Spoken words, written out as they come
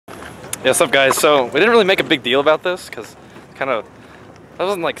Yeah, what's up, guys? So we didn't really make a big deal about this because that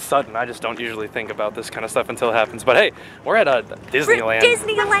wasn't like sudden. I just don't usually think about this kind of stuff until it happens. But hey, we're at Disneyland.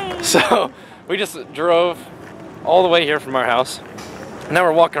 Disneyland. So we just drove all the way here from our house. Now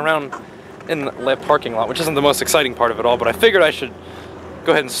we're walking around in the parking lot, which isn't the most exciting part of it all, but I figured I should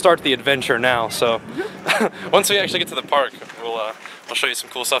go ahead and start the adventure now. So once we actually get to the park, we'll show you some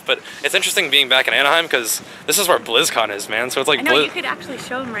cool stuff. But it's interesting being back in Anaheim because this is where BlizzCon is, man. So it's like I know, you could actually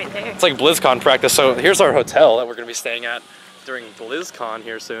show them right there. It's like BlizzCon practice. So here's our hotel that we're going to be staying at during BlizzCon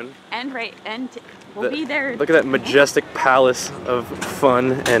here soon. And we'll be there. Look at that majestic palace of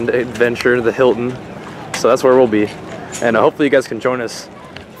fun and adventure, the Hilton. So that's where we'll be. And hopefully you guys can join us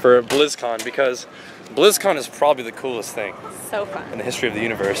for BlizzCon because BlizzCon is probably the coolest thing. So fun. In the history of the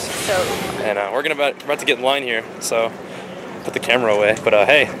universe. So fun. And we're about to get in line here, so put the camera away. But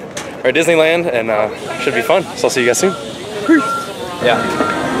hey, we're at Disneyland and should be fun. So I'll see you guys soon. Yeah.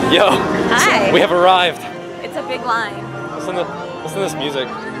 Yo. Hi. We have arrived. It's a big line. Listen to this music.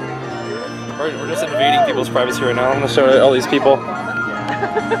 We're just invading people's privacy right now. I'm gonna show all these people.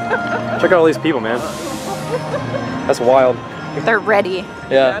 Check out all these people, man. That's wild. They're ready.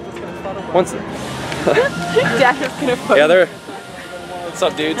 Yeah. Once. Dad is gonna photo. Yeah, they're. What's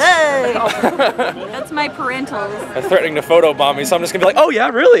up, dudes? Hey. That's my parentals. They're threatening to photobomb me, so I'm just gonna be like, oh yeah,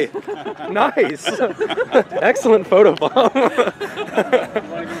 really? Nice. Excellent photobomb.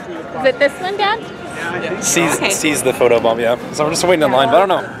 Is it this one, Dad? Sees the photobomb, yeah. So I'm just waiting in line, but I don't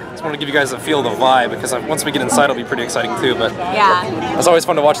know. Just want to give you guys a feel of the vibe because once we get inside, it'll be pretty exciting too. But yeah, it's always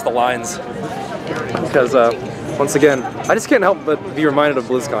fun to watch the lines because once again, I just can't help but be reminded of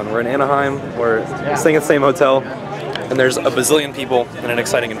BlizzCon. We're in Anaheim. We're staying at the same hotel. And there's a bazillion people in an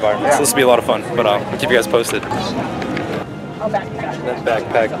exciting environment. So this will be a lot of fun, but I'll keep you guys posted. That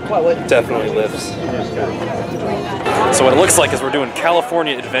backpack definitely lifts. So what it looks like is we're doing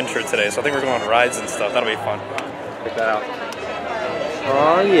California Adventure today, so I think we're going on rides and stuff. That'll be fun. Check that out.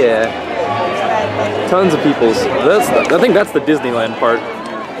 Oh yeah. Tons of peoples. I think that's the Disneyland part,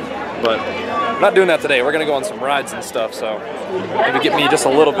 but I'm not doing that today. We're gonna go on some rides and stuff, so maybe get me just a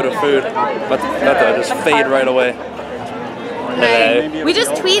little bit of food. But that just fade right away. Hey. We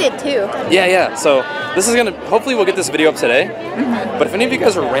just tweeted too. Yeah. So this is gonna. Hopefully, we'll get this video up today. But if any of you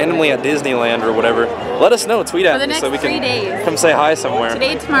guys are randomly at Disneyland or whatever, let us know. Tweet at me so we can come say hi somewhere.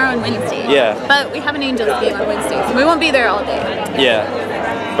 Today, tomorrow, and Wednesday. Yeah. But we have an Angels game on Wednesday, so we won't be there all day. Yeah.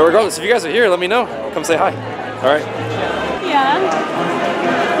 But regardless, if you guys are here, let me know. Come say hi. All right. Yeah.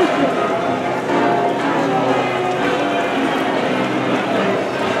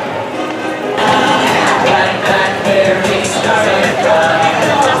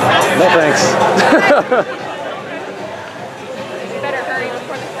 No thanks. You better hurry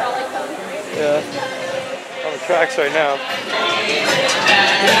before the trolley comes. Yeah. On the tracks right now.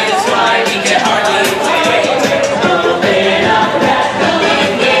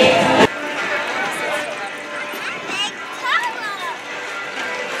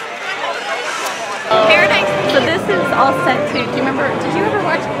 Paradise. So this is all set to. Do you remember? Did you ever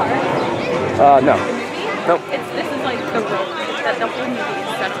watch Cars? No. Nope. This is like the road that the whole movie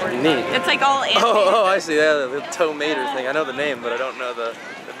is set for. Neat. It's like all animated. Oh, I see. Yeah, the Tow Mater thing. I know the name, but I don't know the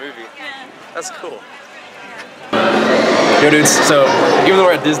movie. Yeah. That's cool. Yo, dudes. So even though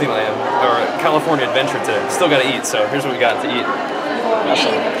we're at Disneyland or California Adventure today, still gotta eat. So here's what we got to eat. Got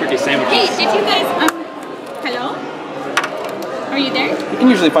some turkey sandwiches. Hey, did you guys? Hello? Are you there? You can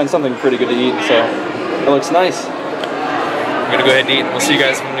usually find something pretty good to eat. So it looks nice. We're gonna go ahead and eat. We'll see you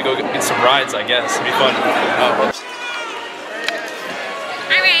guys when we go get some rides, I guess. It'll be fun. Oh, whoops.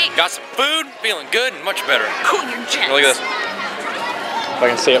 Alright. Got some food, feeling good and much better. Cool your jets. Look at this. If I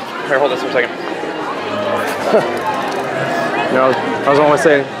can see it. Here, hold this for a second. I was always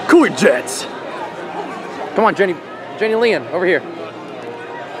saying, cool your jets. Come on, Jenny Leanne, over here.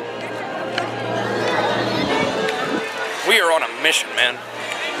 We are on a mission, man.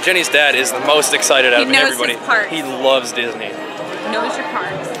 Jenny's dad is the most excited out of everybody. He loves Disney. Knows your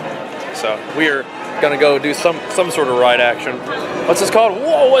parks. So we are gonna go do some sort of ride action. What's this called?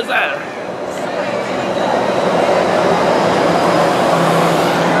 Whoa, what's that?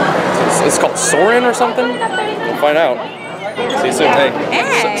 It's called Soarin' or something? We'll find out. See you soon. Hey.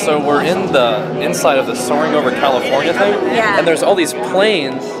 So we're in the inside of the Soaring Over California thing. Yeah. And there's all these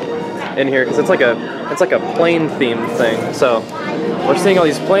planes in here because it's like a plane themed thing. So we're seeing all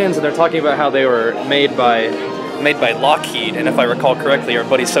these planes and they're talking about how they were made by Lockheed, and if I recall correctly, our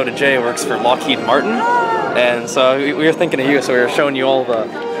buddy Soda J works for Lockheed Martin, and so we were thinking of you. So we were showing you all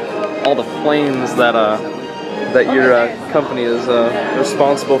the planes that your company is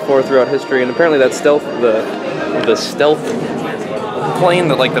responsible for throughout history, and apparently that stealth plane,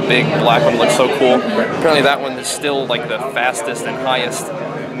 that like the big black one looks so cool. Apparently that one is still like the fastest and highest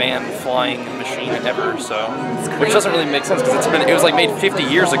manned flying machine ever. So, which doesn't really make sense because it was like made 50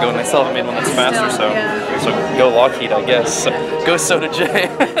 years ago and they still haven't made one that's faster. So go Lockheed, I guess. So, go Soda J.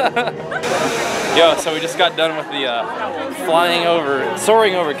 Yo, so we just got done with the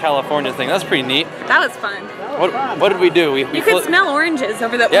soaring over California thing. That's pretty neat. That was fun. What did we do? We you could smell oranges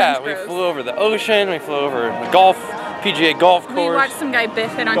over the orange groves. We flew over the ocean. We flew over the PGA golf course. We watched some guy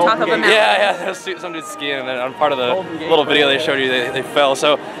biff it on top of a mountain. Yeah, some dude skiing, and then on part of the little video they showed you, they fell.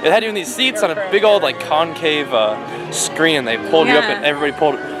 So it had you in these seats on a big old like concave screen. They pulled you up, and they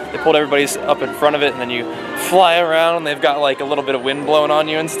pulled everybody's up in front of it, and then you fly around. And they've got like a little bit of wind blowing on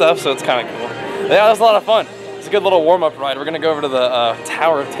you and stuff, so it's kind of cool. Yeah, that was a lot of fun. It's a good little warm-up ride. We're gonna go over to the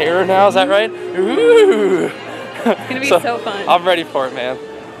Tower of Terror now. Is that right? Ooh. It's gonna be so fun. I'm ready for it, man.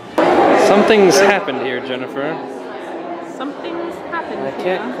 Something's happened here, Jennifer. Something's happened. I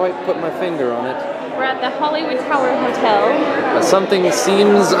can't quite put my finger on it. We're at the Hollywood Tower Hotel. But something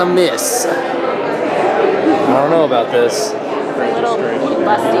seems amiss. I don't know about this. It's a little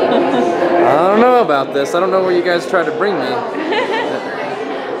lusty. I don't know about this. I don't know where you guys tried to bring me.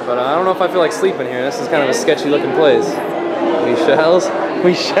 But I don't know if I feel like sleeping here. This is kind of a sketchy looking place. We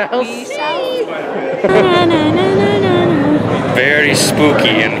shall see. Very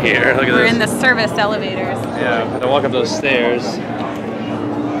spooky in here. Look at We're this. in the service elevators. Yeah, I have to walk up those stairs.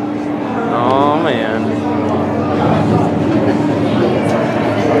 Oh man.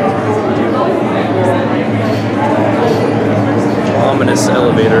 Ominous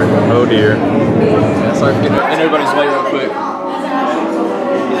elevator. Oh dear. Yeah, sorry for getting everybody's way real quick.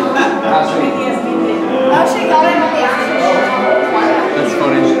 That's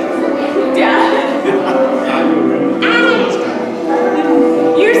funny.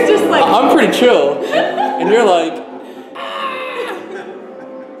 You're just like... I'm pretty chill. And you're like...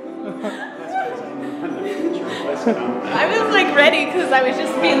 I was like ready because I was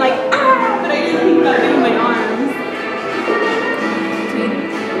just being like, ah, but I didn't think about moving my arms.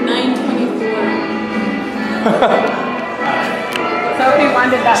 9:24. Somebody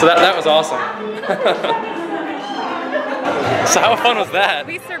wanted that. So that was awesome. So how fun was that?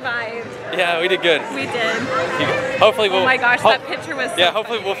 We survived. Yeah, we did good. We did. Hopefully we'll... Oh my gosh, that picture was so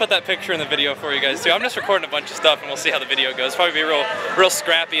hopefully we'll put that picture in the video for you guys too. I'm just recording a bunch of stuff and we'll see how the video goes. Probably be real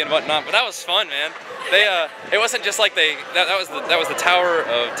scrappy and whatnot, but that was fun, man. It wasn't just like that was the Tower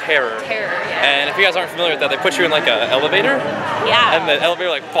of Terror. And if you guys aren't familiar with that, they put you in like an elevator. Yeah. And the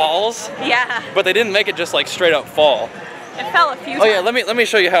elevator like falls. Yeah. But they didn't make it just like straight up fall. It fell a few times. Oh yeah, let me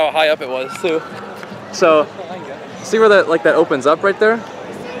show you how high up it was too. So, see where that opens up right there?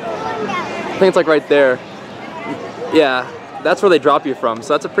 I think it's like right there. Yeah, that's where they drop you from.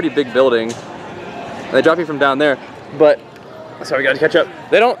 So that's a pretty big building. And they drop you from down there. But sorry, gotta catch up.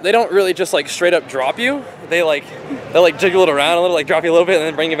 They don't really just like straight up drop you. They like jiggle it around a little, like drop you a little bit and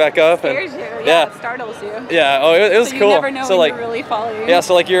then bring you back up. Scares you. Yeah, it starters you. Yeah. Oh, it was so cool. You never know so when like you're really falling. Yeah.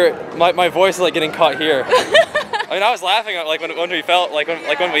 So like my voice is like getting caught here. I mean, I was laughing at like when we felt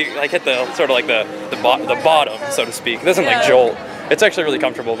when we like hit the sort of like the bottom, so to speak. It doesn't like jolt. It's actually really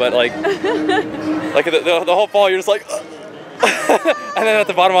comfortable, but like the whole fall, you're just like. And then at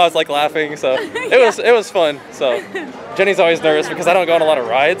the bottom I was like laughing, so it was fun. So Jenny's always nervous because I don't go on a lot of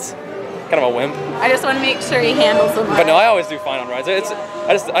rides. Kind of a wimp. I just want to make sure he handles them well. But no, I always do fine on rides. I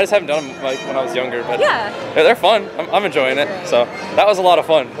just haven't done them like when I was younger, but yeah, they're fun. I'm enjoying it. So that was a lot of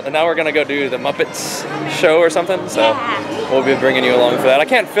fun. And now we're gonna go do the Muppets show or something. So we'll be bringing you along for that. I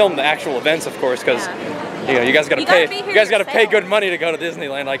can't film the actual events, of course, because you guys gotta pay. You guys gotta pay good money to go to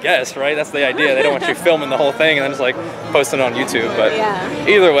Disneyland, I guess, right? That's the idea. They don't want you filming the whole thing and then just like posting it on YouTube. But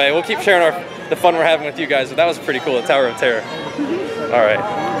either way, we'll keep sharing the fun we're having with you guys. But that was pretty cool. The Tower of Terror. All right.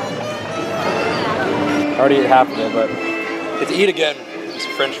 I already ate half of it, but get to eat again.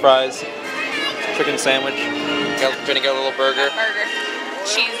 Some French fries, chicken sandwich. Jenny got a little burger. Burger. A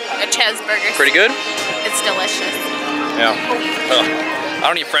cheeseburger. Pretty good? It's delicious. Yeah. I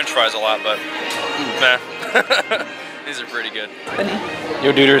don't eat French fries a lot, but nah. These are pretty good. Funny.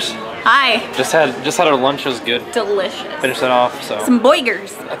 Yo, duders. Hi. Just had our lunch. It was good. Delicious. Finish that off. So. Some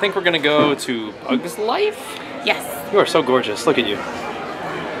boigers. I think we're gonna go to Bugs Life. Yes. You are so gorgeous. Look at you.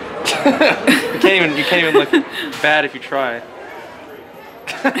 you can't even look bad if you try.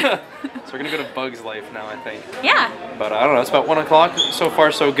 So we're gonna go to Bugs Life now, I think. Yeah. But I don't know. It's about 1 o'clock. So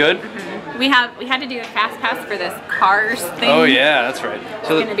far, so good. We had to do a fast pass for this Cars thing. Oh yeah, that's right.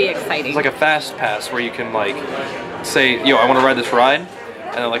 So it's gonna be exciting. It's like a fast pass where you can like say, yo, I want to ride this ride,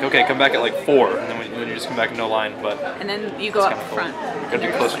 and they're like, okay, come back at like 4, and then when you just come back no line, but. And then you go up front. We're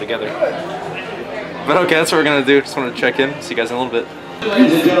gonna be closer together. But okay, that's what we're gonna do. Just wanted to check in. See you guys in a little bit.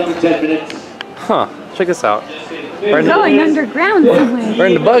 Ladies and gentlemen, 10 minutes. Huh, check this out. We're going underground somewhere. We're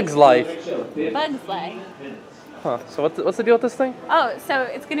in the Bug's Life. Bug's Life. Huh, so what's the deal with this thing? Oh, so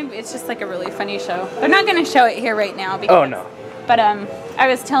it's just like a really funny show. They're not gonna show it here right now because, oh no. But I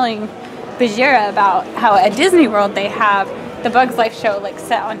was telling Bajheera about how at Disney World they have the Bug's Life show like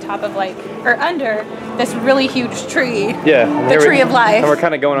set on top of like or under this really huge tree. Yeah. The tree of life. And we're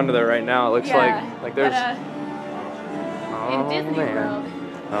kind of going under there right now. It looks like there's But, in Disney World.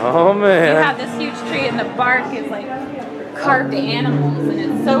 Oh man. You have this huge tree and the bark is like carved animals and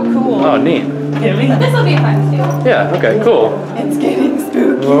it's so cool. Oh neat. But this will be fun too. Yeah, okay, cool. It's getting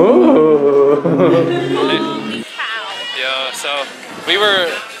spooky. Oh. Holy cow. Yeah, so we were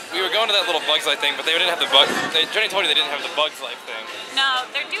going to that little Bug's Life thing, but they didn't have the Jenny told you they didn't have the Bug's Life thing. No,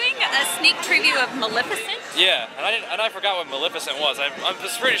 they're doing a sneak preview of Maleficent. Yeah, and I forgot what Maleficent was. I'm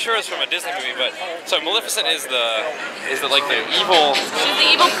pretty sure it's from a Disney movie, but so Maleficent is the like the evil. She's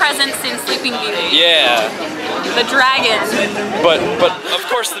the evil presence in Sleeping Beauty. Yeah. The dragon. But of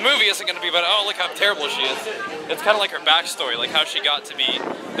course the movie isn't going to be about oh look how terrible she is. It's kind of like her backstory, like how she got to be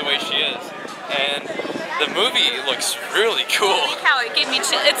the way she is, and the movie looks really cool. Holy cow! It gave me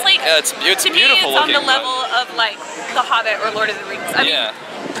chill. It's like it's to beautiful. Me, it's on looking, the level of like The Hobbit or Lord of the Rings. I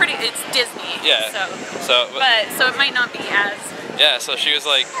mean, it's Disney. Yeah. So it might not be as. Yeah. So she was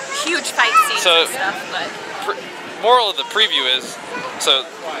like huge fight scenes and stuff, but. Moral of the preview is, so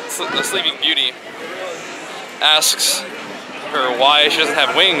the Sleeping Beauty asks her why she doesn't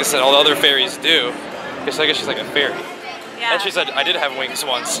have wings and all the other fairies do. Because I guess she's like a fairy. Yeah. And she said, I did have wings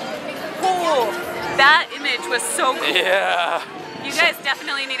once. Cool. That image was so cool. Yeah. You guys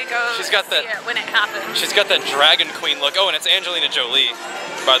definitely need to go see it when it happens. She's got that dragon queen look. Oh, and it's Angelina Jolie,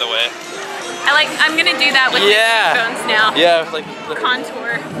 by the way. I'm gonna do that with my cheekbones now. Yeah, like the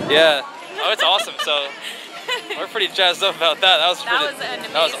contour. Yeah. Oh, it's awesome. So we're pretty jazzed up about that. That was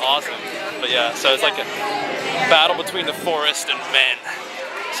awesome. But yeah, so it's like a battle between the forest and men.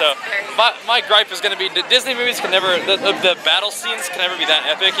 So my gripe is going to be Disney movies can never the battle scenes can never be that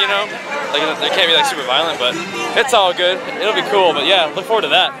epic, you know. Like they can't be like super violent, but it's all good. It'll be cool. But yeah, look forward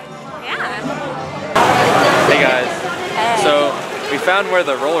to that. Yeah. Hey guys. Hey. So we found where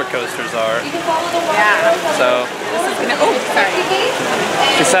the roller coasters are. Yeah. So this is gonna. Oh, sorry.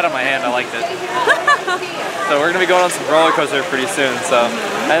 She sat on my hand. I liked it. So we're gonna be going on some roller coasters pretty soon. So,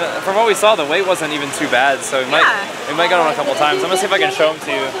 and from what we saw, the wait wasn't even too bad. So we might go on a couple times. I'm gonna see if I can show them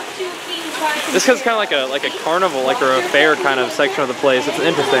to you. This is kind of like a carnival, like or a fair kind of section of the place. It's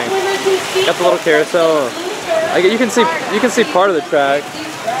interesting. Got the little carousel. You can see part of the track.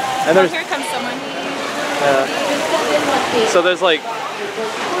 And here comes someone. Yeah. So there's like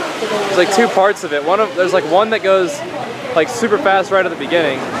two parts of it. There's like one that goes like super fast right at the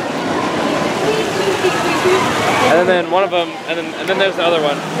beginning. And then one of them, and then there's the other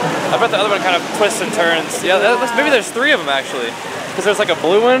one. I bet the other one kind of twists and turns. Yeah, maybe there's three of them actually. Because there's like a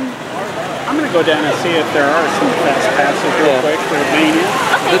blue one. I'm gonna go down and see if there are some fast passes real quick for the mania.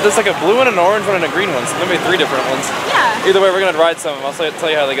 Okay. There's like a blue one, an orange one, and a green one. So maybe three different ones. Yeah. Either way, we're gonna ride some of them. I'll tell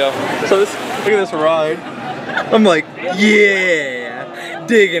you how they go. So look at this ride. I'm like, yeah,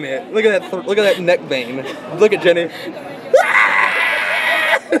 digging it. Look at that neck vein. Look at Jenny.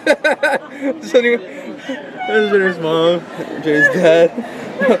 There's Jenny's mom, Jenny's dad.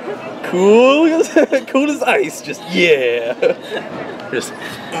 Cool, cool as ice. Just yeah. Just.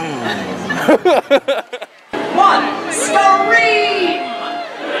 One, scream!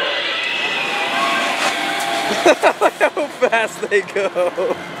 Look how fast they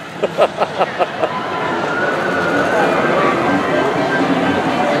go.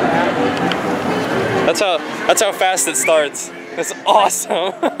 That's how fast it starts. It's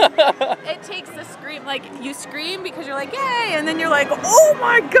awesome. It takes the scream, like you scream because you're like yay, and then you're like oh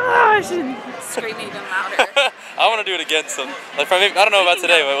my gosh, and scream even louder. I want to do it again. I don't know about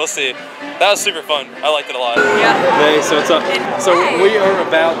today, but we'll see. That was super fun. I liked it a lot. Yeah. Hey, so what's up? So we are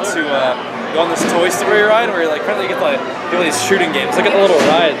about to go on this Toy Story ride where you're like apparently you get to do all these shooting games. Look at the little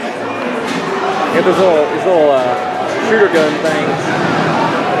rides. You get these little shooter gun things.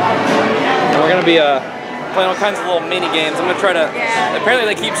 And we're gonna be playing all kinds of little mini games. I'm gonna try to. Yeah. Apparently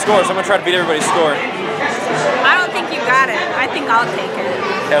they keep score, so I'm gonna try to beat everybody's score. I don't think you got it. I think I'll take it.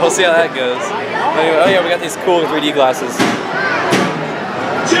 Yeah, we'll see how that goes. Anyway, oh yeah, we got these cool 3D glasses.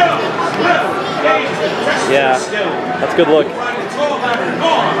 Yeah, that's a good look.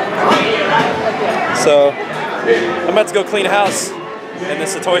 So, I'm about to go clean house in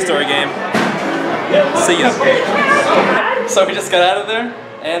this Toy Story game. See ya. So we just got out of there,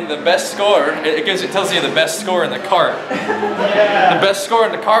 and the best score, it tells you the best score in the cart. The best score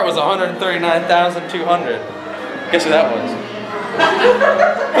in the cart was 139,200. Guess who that was?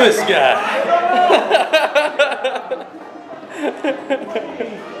 This guy.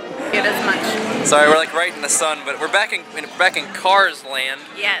 Get as much. Sorry, we're like right in the sun, but we're back in Cars Land.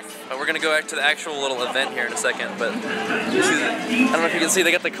 Yes. But we're gonna go back to the actual little event here in a second. But you see, I don't know if you can see,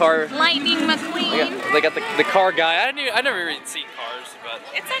 they got the car. Lightning McQueen. They got the car guy. I never really seen Cars, but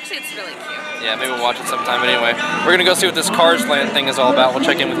It's really cute. yeah, maybe we'll watch it sometime. But anyway, we're gonna go see what this Cars Land thing is all about. We'll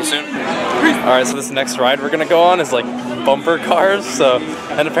check in with you soon. All right, so this next ride we're gonna go on is like bumper cars. So,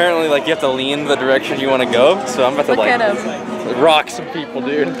 and apparently like you have to lean the direction you want to go. So I'm about to like rock some people,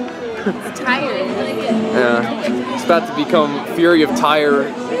 dude. It's tired. Yeah, it's about to become Fury of Tire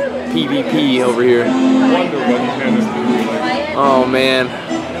PvP over here. Oh man,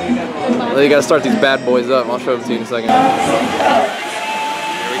 well, you gotta start these bad boys up. I'll show them to you in a second.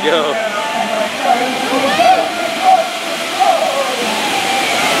 Here we go.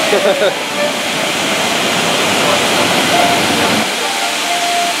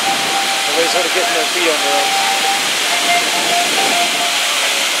 Everybody's sort of getting their feet under them.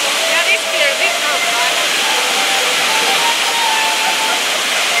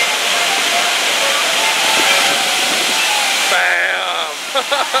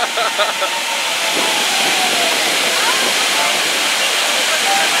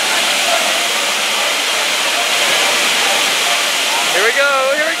 Here we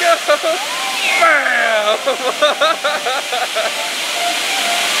go, here we go! Bam!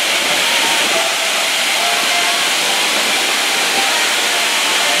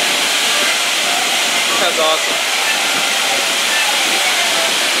 That's awesome.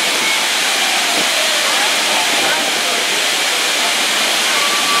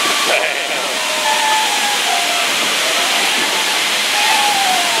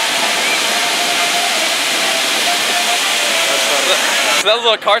 So that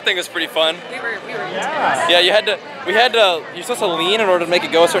little car thing was pretty fun. We were Yeah, you're supposed to lean in order to make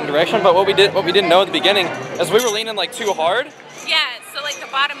it go a certain direction, but what we didn't know at the beginning is we were leaning like too hard. Yeah, so like the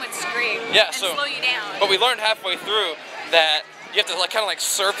bottom would scrape and slow you down. But we learned halfway through that you have to like kind of like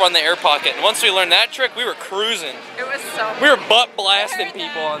surf on the air pocket. And once we learned that trick, we were cruising. It was so We were butt blasting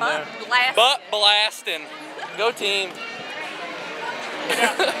people on there. Blasting. Butt blasting. Go team.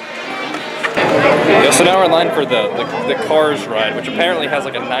 Yeah, so now we're in line for the Cars ride, which apparently has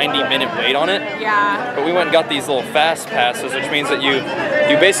like a 90-minute wait on it. Yeah. But we went and got these little fast passes, which means that you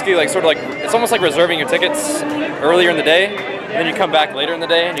basically like sort of like, it's almost like reserving your tickets earlier in the day, and then you come back later in the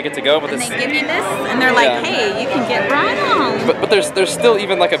day and you get to go. But and they give you this, and they're like, hey, you can get right on. But there's still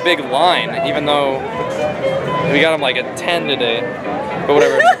even like a big line, even though we got them like at 10 today. But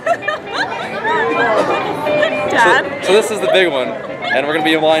whatever. Dad? So this is the big one. And we're gonna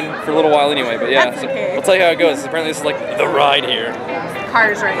be in line for a little while anyway, but yeah, so we'll tell you how it goes. Apparently this is like the ride here.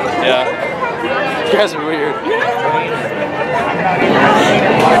 Cars ride. Yeah. You guys are weird.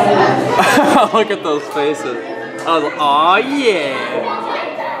 Look at those faces. I was like, aw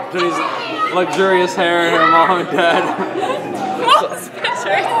yeah. Jenny's luxurious hair and her mom and dad. Most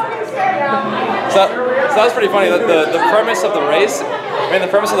pictures. So that was pretty funny. The premise of the race, the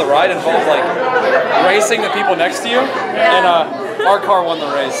premise of the ride involved like racing the people next to you, and our car won the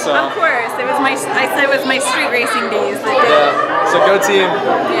race. So. Of course, I said it was my street racing days. Yeah. So go team.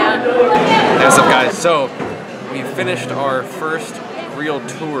 Yeah. Hey, what's up, guys? So we finished our first real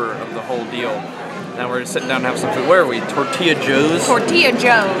tour of the whole deal. Now we're just sitting down and have some food. Where are we? Tortilla Joe's. Tortilla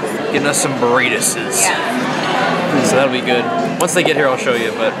Joe's. Getting us some burritos. Yeah. So that'll be good. Once they get here, I'll show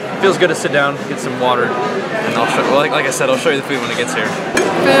you. But it feels good to sit down, get some water, and I'll show. Well, like I said, I'll show you the food when it gets here.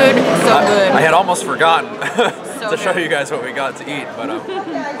 Food, so good. I had almost forgotten to show good. you guys what we got to eat, but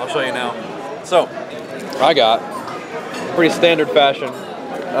I'll show you now. So I got pretty standard fashion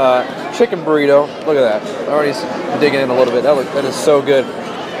chicken burrito. Look at that. I'm already digging in a little bit. That is so good.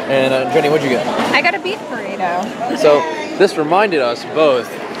 And Jenny, what'd you get? I got a beef burrito. So this reminded us both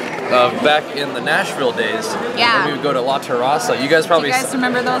of back in the Nashville days. Yeah. When we would go to La Terraza. You guys probably. Do you guys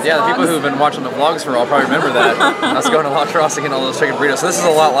remember those Yeah, vlogs? the people who've been watching the vlogs for a while probably remember that. Us going to La Terraza getting all those chicken burritos. So this is a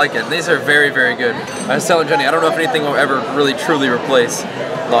lot like it. These are very, very good. I was telling Jenny, I don't know if anything will ever really truly replace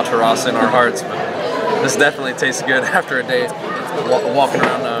La Terraza in our hearts, but this definitely tastes good after a day walking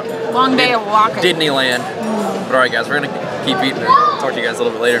around. Long day of walking. Disneyland. But alright guys, we're gonna keep eating it. Talk to you guys a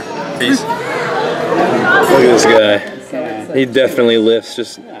little bit later. Peace. Look at this guy. He definitely lifts,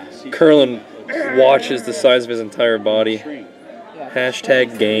 just curling watches the size of his entire body.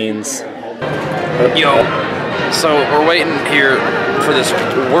 Hashtag gains. Yo. So we're waiting here for this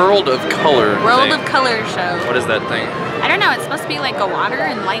World of Color World thing. of Color show. What is that thing? I don't know, it's supposed to be like a water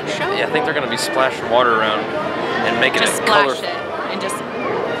and light show? Yeah, I think they're gonna be splashing water around and making Just it splash colorful. it and just...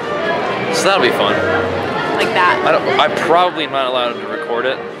 So that'll be fun. like that. I'm probably not allowed to record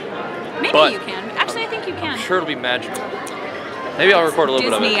it. Maybe but you can. Actually, I think you can. I'm sure it'll be magical. Maybe I'll record a little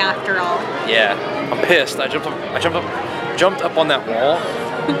Disney bit of it. after all. Yeah, I'm pissed. I jumped up on that wall.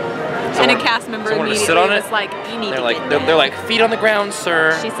 And a cast member immediately was like, "You need to get down." They're like, "Feet on the ground,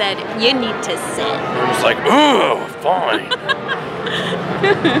 sir." She said, "You need to sit." I'm just like, "Ooh, fine."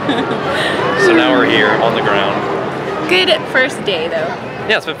 So now we're here on the ground. Good first day, though.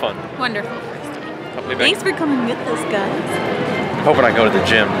 Yeah, it's been fun. Wonderful first day. Hopefully Thanks for coming with us, guys. I'm hoping I go to the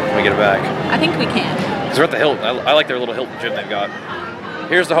gym when we get it back. I think we can. Because we're at the Hilton. I like their little Hilton gym they've got.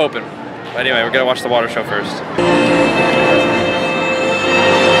 Here's the hoping. But anyway, we're gonna watch the water show first.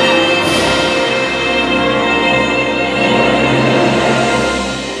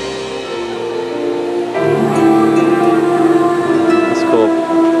 That's cool.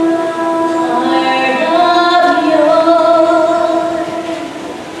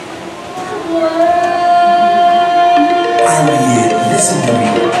 Listen to me.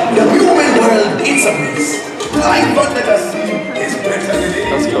 The human world is a mess. Life under the sea is better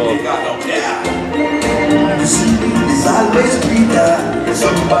than That's cool. the sea is always bigger than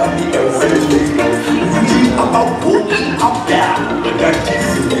somebody else's day. You dream about going up there, but that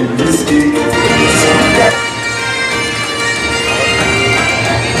is a mistake. So that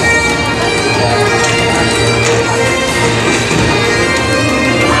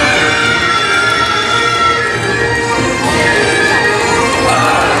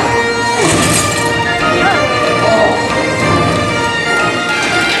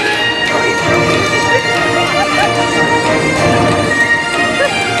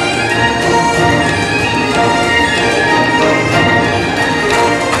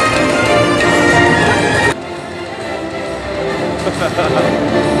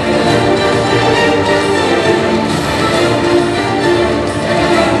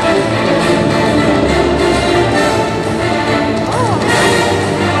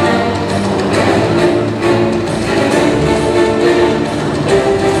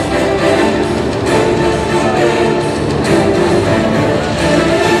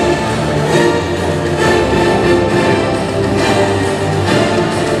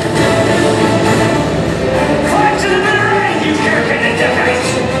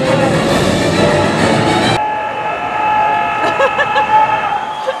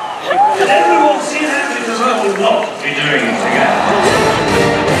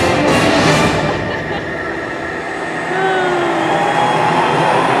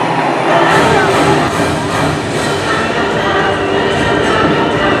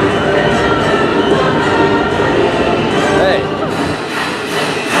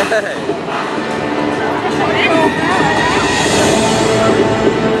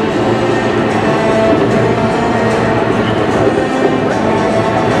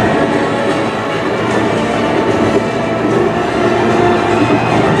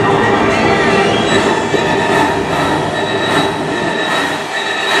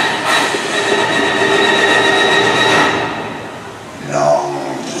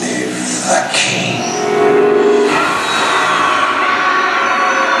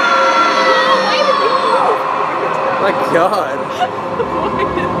God.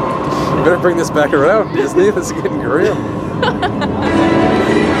 You better bring this back around, Disney. This is getting grim.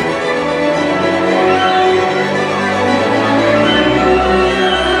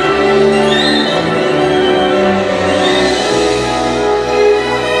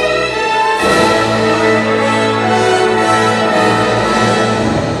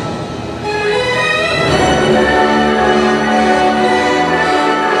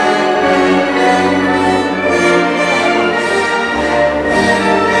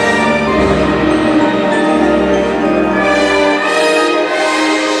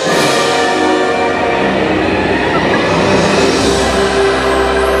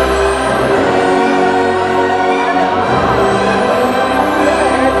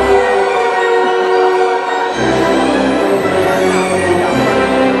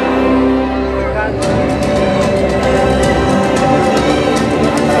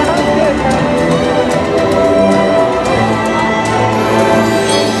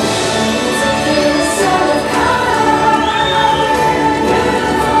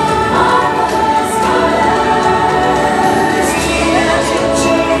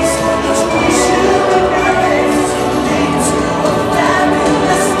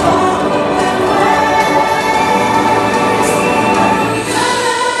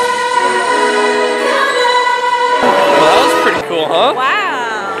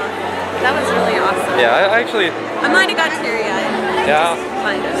 I might have got teary-eyed. Yeah.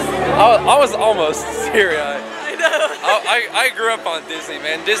 Kind of. I was almost teary-eyed. I know. I grew up on Disney,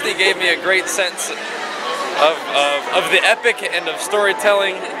 man. Disney gave me a great sense of the epic and of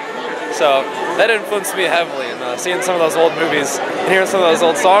storytelling. So that influenced me heavily, and seeing some of those old movies and hearing some of those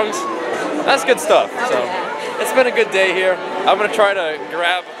old songs, that's good stuff. So it's been a good day here. I'm gonna try to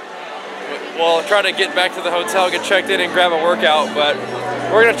try to get back to the hotel, get checked in, and grab a workout. But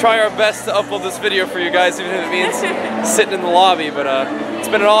we're gonna try our best to upload this video for you guys, even if it means sitting in the lobby. But it's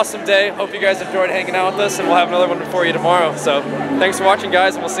been an awesome day. Hope you guys enjoyed hanging out with us, and we'll have another one for you tomorrow. So thanks for watching,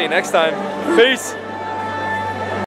 guys, and we'll see you next time. Peace.